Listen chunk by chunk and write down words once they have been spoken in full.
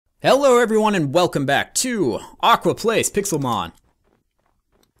Hello everyone and welcome back to Aqua Plays Pixelmon.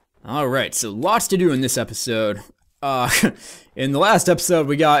 Alright, so lots to do in this episode. In the last episode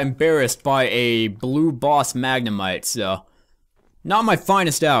we got embarrassed by a blue boss Magnemite, so not my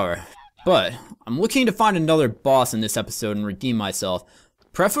finest hour. But I'm looking to find another boss in this episode and redeem myself.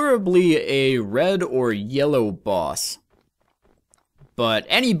 Preferably a red or yellow boss. But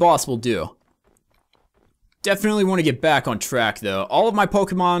any boss will do. Definitely want to get back on track though. All of my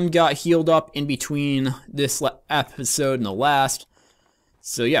Pokemon got healed up in between this episode and the last.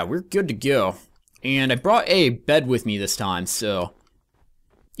 So yeah, we're good to go. And I brought a bed with me this time, so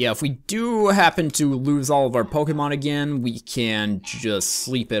yeah, if we do happen to lose all of our Pokemon again, we can just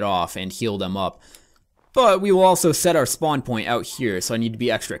sleep it off and heal them up. But we will also set our spawn point out here, so I need to be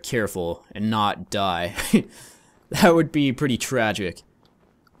extra careful and not die. That would be pretty tragic.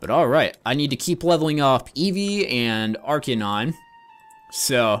 But alright, I need to keep leveling up Eevee and Arcanine.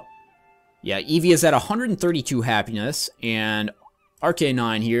 So, yeah, Eevee is at 132 happiness, and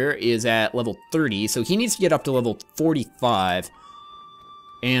Arcanine here is at level 30, so he needs to get up to level 45.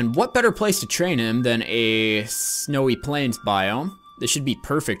 And what better place to train him than a snowy plains biome? This should be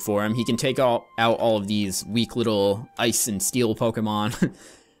perfect for him. He can take out all of these weak little ice and steel Pokemon.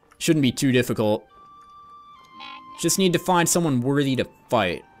 Shouldn't be too difficult. Just need to find someone worthy to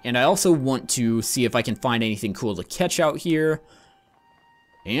fight. And I also want to see if I can find anything cool to catch out here.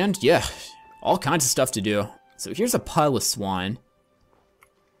 And yeah, all kinds of stuff to do. So here's a pile of swine.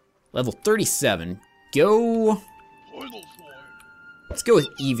 Level 37. Go. Let's go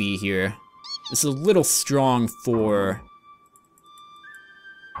with Eevee here. This is a little strong for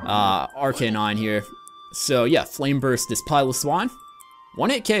Arcanine here. So yeah, Flame Burst this pile of swine.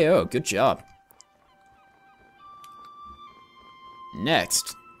 1-hit KO, good job.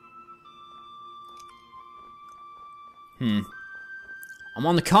 Next. I'm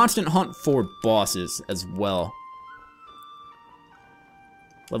on the constant hunt for bosses as well.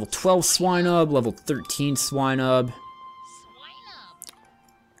 Level 12 Swinub, level 13 Swinub.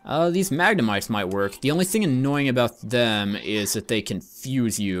 These Magnemites might work. The only thing annoying about them is that they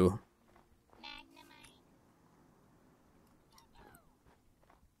confuse you.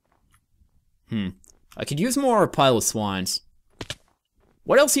 I could use more Piloswines.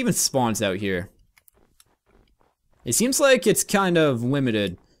 What else even spawns out here? It seems like it's kind of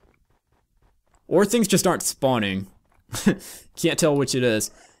limited. Or things just aren't spawning. Can't tell which it is.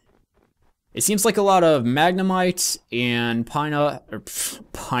 It seems like a lot of Magnemites and Piloswines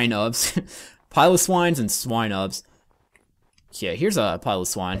and Swinubs. Yeah, here's a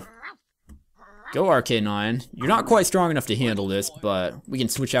Piloswine. Go Arcanine. You're not quite strong enough to handle this, but we can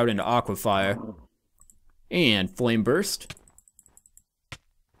switch out into Aqua Fire. And Flame Burst.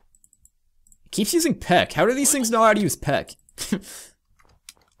 Keeps using Peck. How do these things know how to use Peck?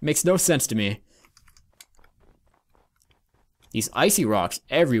 Makes no sense to me. These icy rocks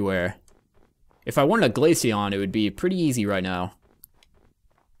everywhere. If I wanted a Glaceon, it would be pretty easy right now.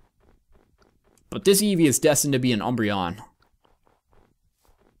 But this Eevee is destined to be an Umbreon.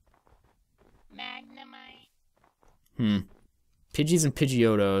 Pidgeys and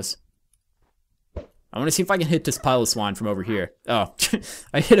Pidgeotos. I want to see if I can hit this Piloswine from over here. Oh,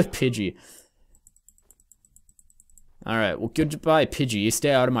 I hit a Pidgey. Alright, well goodbye Pidgey, stay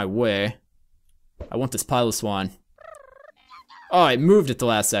out of my way. I want this Piloswine. Oh, it moved at the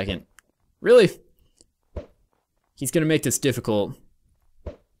last second. Really? He's gonna make this difficult.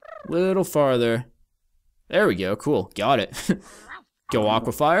 Little farther. There we go, cool, got it. Go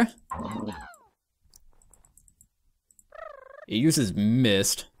Aqua Fire. It uses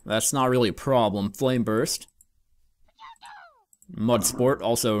Mist. That's not really a problem. Flame Burst. Mud Sport,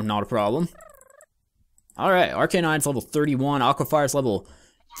 also not a problem. Alright, Arcanine's level 31, Aqua Fire's level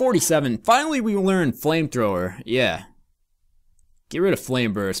 47. Finally we learned Flamethrower, yeah. Get rid of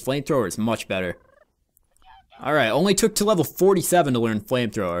Flame Burst, Flamethrower is much better. Alright, only took to level 47 to learn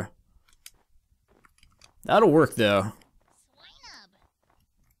Flamethrower. That'll work though.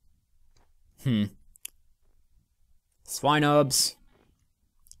 Swinubs.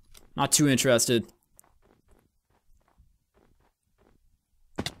 Not too interested.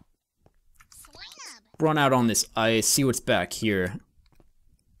 Run out on this ice, see what's back here.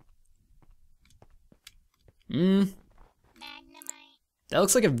 That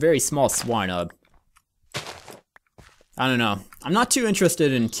looks like a very small Swinub. I don't know. I'm not too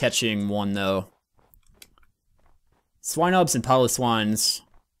interested in catching one though. Swinubs and Piloswines,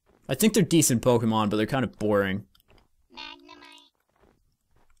 I think they're decent Pokemon, but they're kind of boring.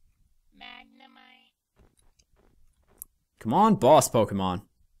 Come on, boss Pokemon.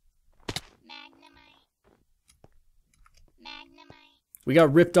 We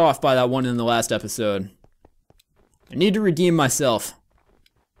got ripped off by that one in the last episode. I need to redeem myself.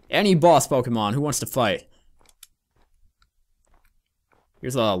 Any boss Pokemon who wants to fight.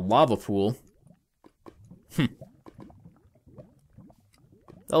 Here's a lava pool. That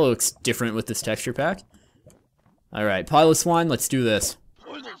looks different with this texture pack. Alright, Piloswine, let's do this.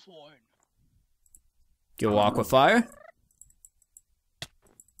 Go Aqua Fire.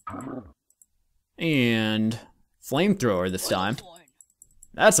 And Flamethrower this time.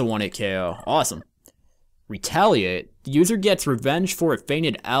 That's a 1-hit KO. Awesome. Retaliate. The user gets revenge for a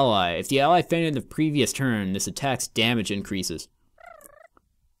fainted ally. If the ally fainted in the previous turn, this attack's damage increases.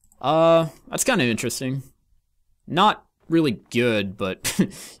 That's kind of interesting. Not really good, but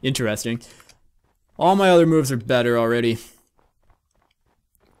interesting. All my other moves are better already.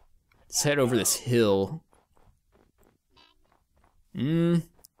 Let's head over this hill.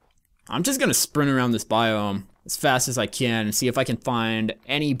 I'm just gonna sprint around this biome as fast as I can and see if I can find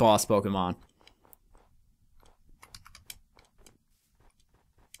any boss Pokemon.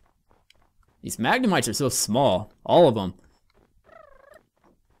 These Magnemites are so small, all of them.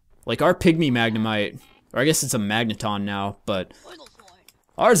 Like our Pygmy Magnemite, or I guess it's a Magneton now, but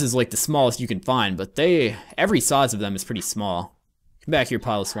ours is like the smallest you can find, but every size of them is pretty small. Come back here,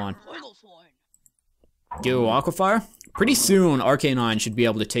 Piloswine. Go Aqua Fire. Pretty soon, Arcanine should be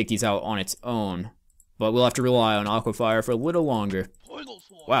able to take these out on its own, but we'll have to rely on Aqua Fire for a little longer.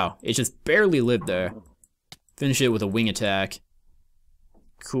 Wow, it just barely lived there. Finish it with a wing attack.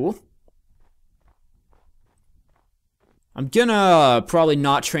 Cool. I'm gonna probably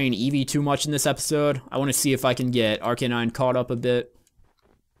not train Eevee too much in this episode. I want to see if I can get Arcanine caught up a bit.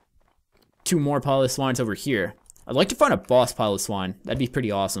 2 more Piloswines over here. I'd like to find a boss Piloswine. That'd be pretty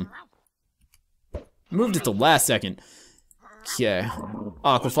awesome. Moved at the last second. Okay.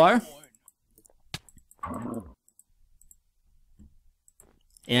 Aqua Fire.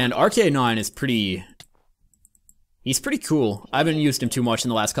 And Arcanine is pretty... He's pretty cool. I haven't used him too much in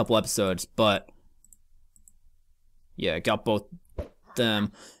the last couple episodes, but... Yeah, got both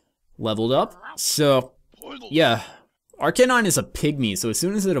them leveled up. So, yeah. Arcanine is a pygmy, so as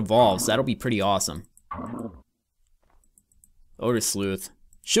soon as it evolves, that'll be pretty awesome. Odor Sleuth.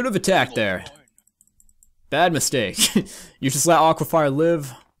 Should have attacked there. Bad mistake. You just let Aqua Fire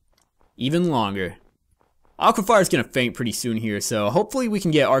live even longer. Aqua Fire's gonna faint pretty soon here, so hopefully we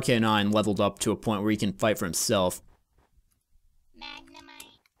can get Arcanine leveled up to a point where he can fight for himself.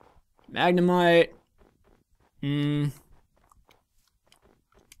 Magnemite.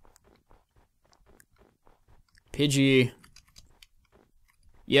 Pidgey.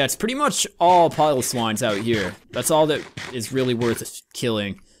 Yeah, it's pretty much all Piloswines out here. That's all that is really worth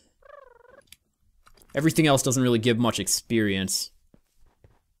killing. Everything else doesn't really give much experience.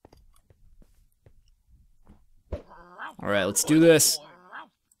 Alright, let's do this.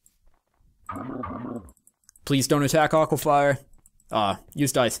 Please don't attack Aqua Fire.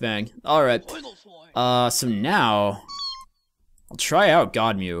 Used Ice Fang. Alright. So now... I'll try out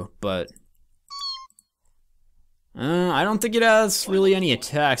Godmew, but... I don't think it has really any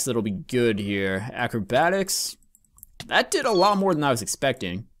attacks that'll be good here. Acrobatics? That did a lot more than I was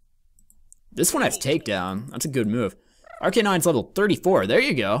expecting. This one has Takedown. That's a good move. Arcanine's level 34. There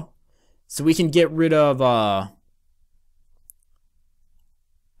you go. So we can get rid of,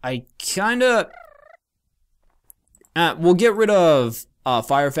 we'll get rid of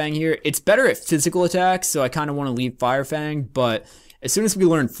Fire Fang here. It's better at physical attacks, so I kind of want to leave Fire Fang, but as soon as we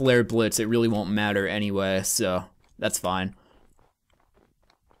learn Flare Blitz, it really won't matter anyway, so that's fine.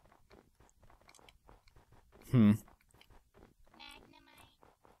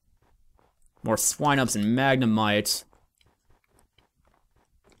 More Swineups and Magnemites.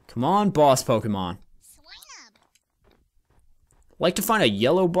 Come on, boss Pokemon. Like to find a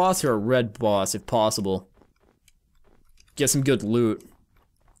yellow boss or a red boss if possible. Get some good loot.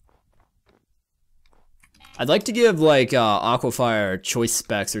 I'd like to give like Aqua Fire choice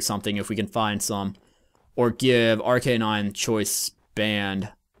specs or something if we can find some. Or give Arcanine choice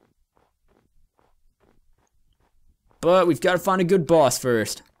band. But we've got to find a good boss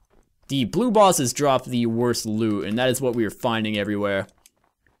first. The blue bosses drop the worst loot, and that is what we are finding everywhere.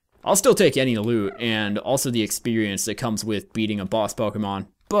 I'll still take any loot, and also the experience that comes with beating a boss Pokemon,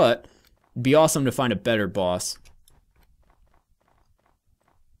 but it'd be awesome to find a better boss.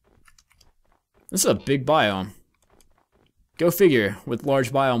 This is a big biome. Go figure, with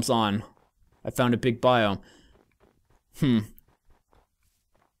large biomes on. I found a big biome.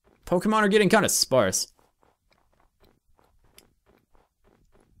 Pokemon are getting kind of sparse.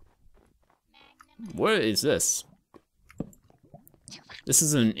 What is this? This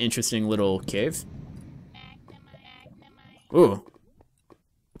is an interesting little cave. Ooh.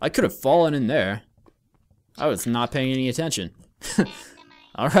 I could have fallen in there. I was not paying any attention.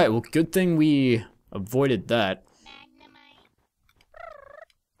 Alright, well, good thing we avoided that.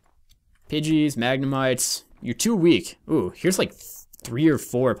 Pidgeys, Magnemites. You're too weak. Ooh, here's like 3 or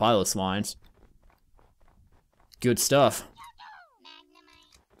 4 Piloswines. Good stuff.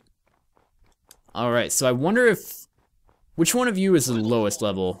 Alright, so I wonder if... Which one of you is the lowest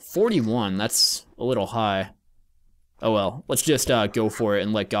level? 41, that's a little high. Oh well, let's just go for it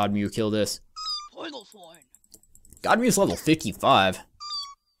and let Godmew kill this. Godmew's level 55.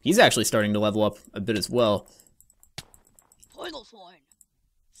 He's actually starting to level up a bit as well.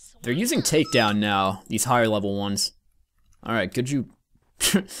 They're using Takedown now, these higher level ones. Alright, good Jube.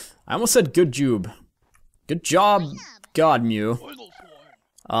 I almost said good Jube. Good job, Godmew.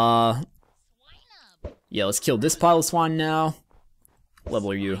 Yeah, let's kill this Piloswine now. What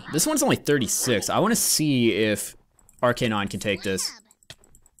level are you? This one's only 36. I want to see if Arcanine can take this.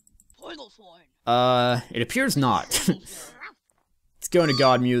 It appears not. Let's go into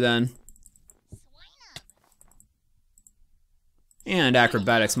Godmew then. And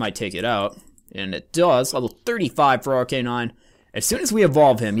Acrobatics might take it out. And it does. Level 35 for Arcanine. As soon as we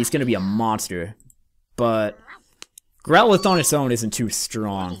evolve him, he's going to be a monster. But Growlithe on its own isn't too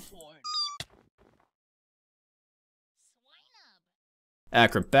strong.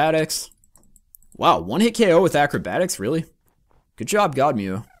 Acrobatics. Wow, 1-hit KO with Acrobatics? Really? Good job,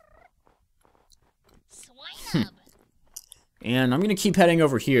 Godmew. And I'm going to keep heading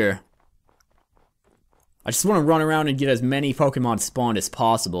over here. I just want to run around and get as many Pokemon spawned as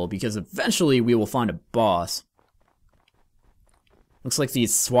possible, because eventually we will find a boss. Looks like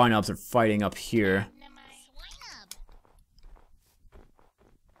these Swinubs are fighting up here.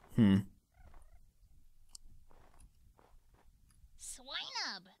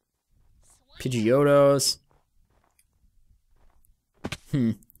 Pidgeotos.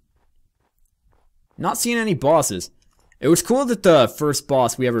 Not seeing any bosses. It was cool that the first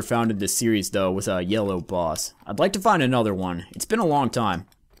boss we ever found in this series, though, was a yellow boss. I'd like to find another one. It's been a long time.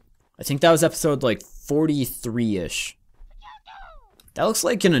 I think that was episode, like, 43-ish. That looks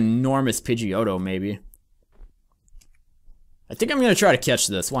like an enormous Pidgeotto, maybe. I think I'm gonna try to catch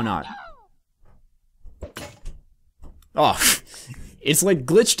this. Why not? Oh, it's like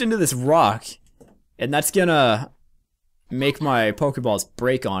glitched into this rock. And that's gonna make my Pokeballs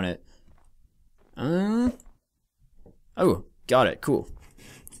break on it. Oh, got it. Cool.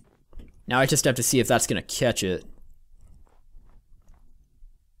 Now I just have to see if that's gonna catch it.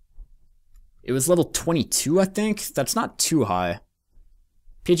 It was level 22, I think? That's not too high.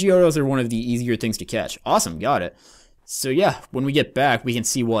 Pidgeotos are one of the easier things to catch. Awesome, got it. So yeah, when we get back, we can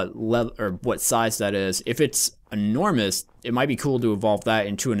see what level or what size that is. If it's enormous, it might be cool to evolve that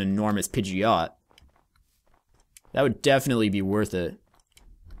into an enormous Pidgeot. That would definitely be worth it.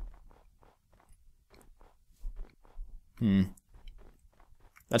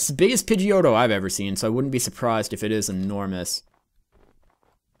 That's the biggest Pidgeotto I've ever seen, so I wouldn't be surprised if it is enormous.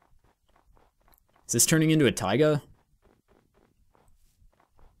 Is this turning into a taiga?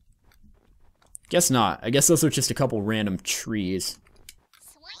 Guess not. I guess those are just a couple random trees.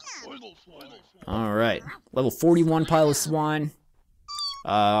 Alright. Level 41 Piloswine.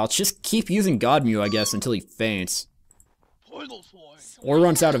 I'll just keep using Godmew, I guess, until he faints. Or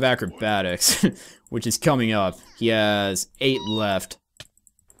runs out of Acrobatics, which is coming up. He has 8 left.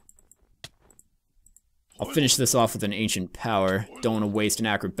 I'll finish this off with an Ancient Power. Don't want to waste an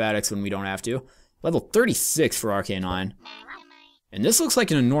Acrobatics when we don't have to. Level 36 for Arcanine. And this looks like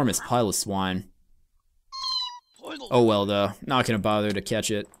an enormous Piloswine. Oh well, though. Not gonna bother to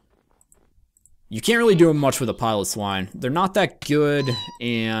catch it. You can't really do much with a Piloswine. They're not that good,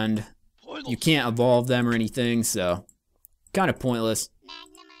 and you can't evolve them or anything, so kind of pointless.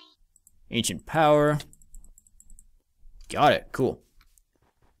 Ancient Power. Got it. Cool.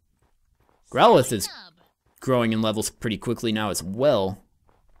 Growlithe is growing in levels pretty quickly now as well.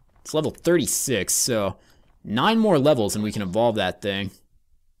 It's level 36, so 9 more levels and we can evolve that thing.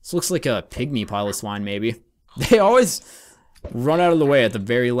 This looks like a pygmy Piloswine, maybe. They always run out of the way at the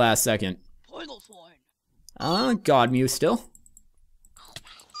very last second. Godmew still.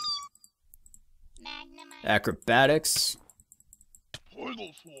 Acrobatics.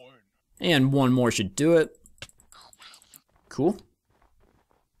 And one more should do it. Cool.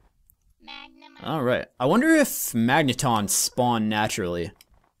 Alright. I wonder if Magnetons spawn naturally.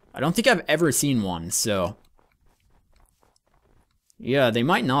 I don't think I've ever seen one, so... yeah, they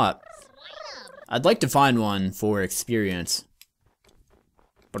might not. I'd like to find one for experience.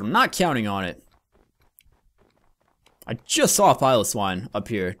 But I'm not counting on it. I just saw a Piloswine up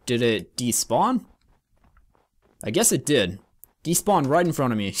here. Did it despawn? I guess it did. despawned right in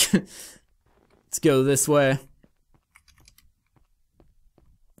front of me. Let's go this way.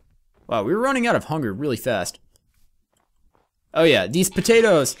 Wow, we were running out of hunger really fast. Oh yeah, these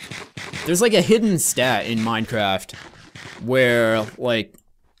potatoes, there's like a hidden stat in Minecraft where like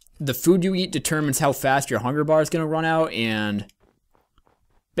the food you eat determines how fast your hunger bar is gonna run out, and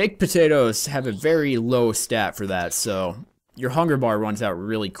baked potatoes have a very low stat for that, so your hunger bar runs out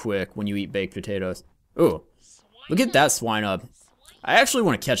really quick when you eat baked potatoes. Ooh, look at that swine up. I actually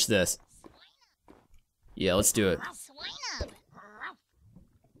want to catch this. Yeah, let's do it.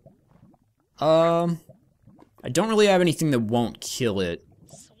 I don't really have anything that won't kill it.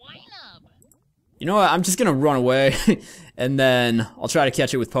 You know what, I'm just gonna run away, and then I'll try to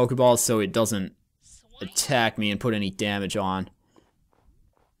catch it with Pokeballs so it doesn't attack me and put any damage on.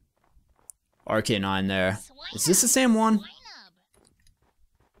 RK9 there. Is this the same one?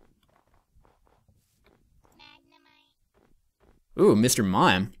 Ooh, Mr.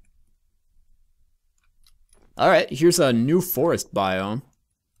 Mime. Alright, here's a new forest biome.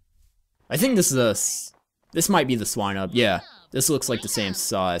 I think this might be the swine up. Yeah, this looks like the same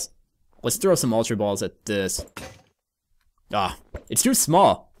size. Let's throw some Ultra Balls at this. Ah, it's too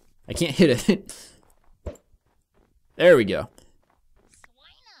small. I can't hit it. There we go.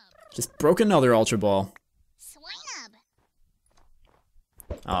 Just broke another Ultra Ball.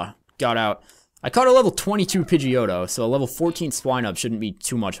 Ah, got out. I caught a level 22 Pidgeotto, so a level 14 Swinub shouldn't be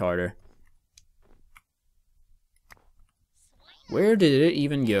too much harder. Where did it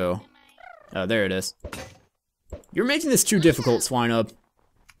even go? Oh, there it is. You're making this too difficult, Swinub.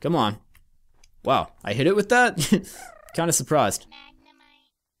 Come on. Wow, I hit it with that? Kinda surprised.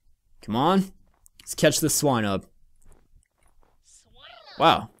 Come on. Let's catch this Swinub.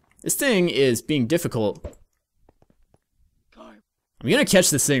 Wow, this thing is being difficult. I'm gonna catch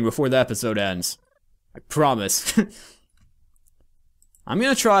this thing before the episode ends. I promise. I'm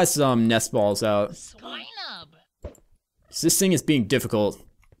gonna try some nest balls out. This thing is being difficult.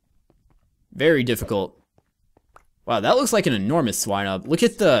 Very difficult. Wow, that looks like an enormous Swinub. Look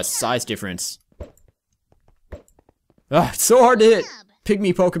at the size difference. Ah, it's so hard to hit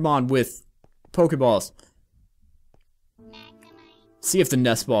pygmy Pokemon with Pokeballs. See if the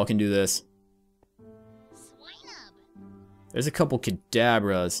nest ball can do this. There's a couple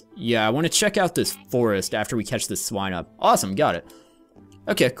Kadabras. Yeah, I want to check out this forest after we catch this Swinub. Awesome, got it.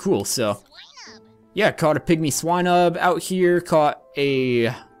 Okay, cool, so... yeah, caught a pygmy Swinub out here. Caught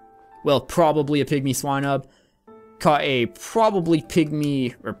a... well, probably a pygmy Swinub. Caught a probably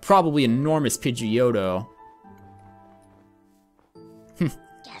pygmy, or probably enormous Pidgeotto.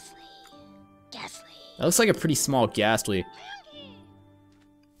 That looks like a pretty small Ghastly.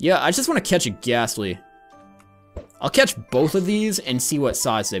 Yeah, I just want to catch a Ghastly. I'll catch both of these and see what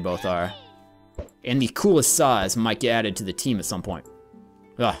size they both are. And the coolest size might get added to the team at some point.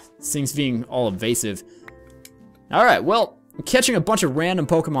 Ugh, this thing's being all evasive. Alright, well, I'm catching a bunch of random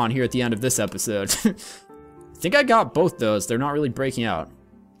Pokemon here at the end of this episode. I think I got both those. They're not really breaking out.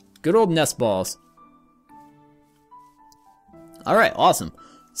 Good old nest balls. Alright, awesome.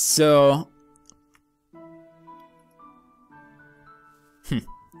 So...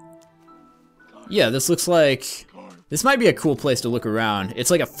 yeah, this looks like... this might be a cool place to look around. It's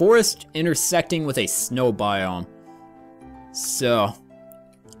like a forest intersecting with a snow biome. So...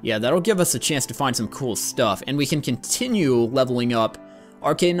 yeah, that'll give us a chance to find some cool stuff. And we can continue leveling up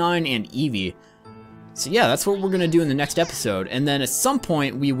RK9 and Eevee. So yeah, that's what we're going to do in the next episode. And then at some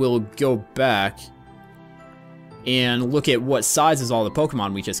point, we will go back and look at what sizes all the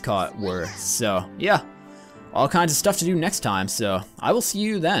Pokemon we just caught were. So yeah, all kinds of stuff to do next time. So I will see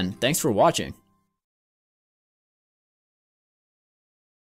you then. Thanks for watching.